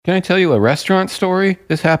Can I tell you a restaurant story?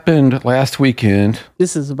 This happened last weekend.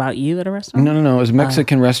 This is about you at a restaurant? No. It was a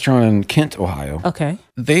Mexican restaurant in Kent, Ohio. Okay.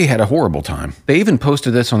 They had a horrible time. They even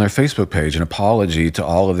posted this on their Facebook page, an apology to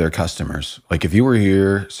all of their customers. Like, if you were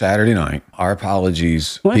here Saturday night, our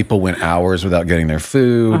apologies. What? People went hours without getting their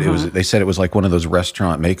food. They said it was like one of those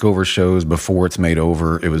restaurant makeover shows before it's made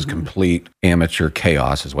over. It was complete amateur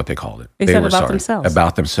chaos is what they called it. They said about themselves?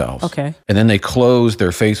 About themselves. Okay. And then they closed their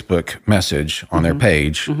Facebook message on their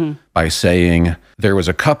page by saying there was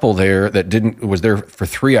a couple there that was there for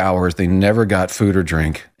 3 hours. They never got food or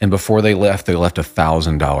drink. And before they left a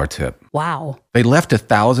 $1,000 tip. Wow. They left a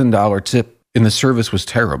 $1,000 tip and the service was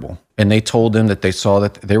terrible. And they told them that they saw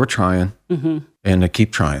that they were trying and to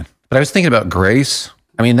keep trying. But I was thinking about grace.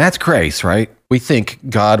 I mean, that's grace, right? We think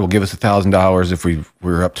God will give us $1,000 if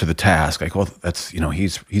we're up to the task. Like, well, that's,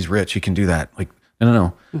 he's rich. He can do that. Like,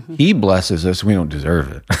 no. He blesses us. We don't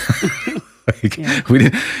deserve it.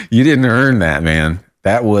 You didn't earn that, man.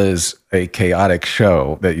 That was a chaotic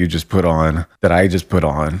show that you just put on, that I just put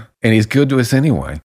on. And he's good to us anyway.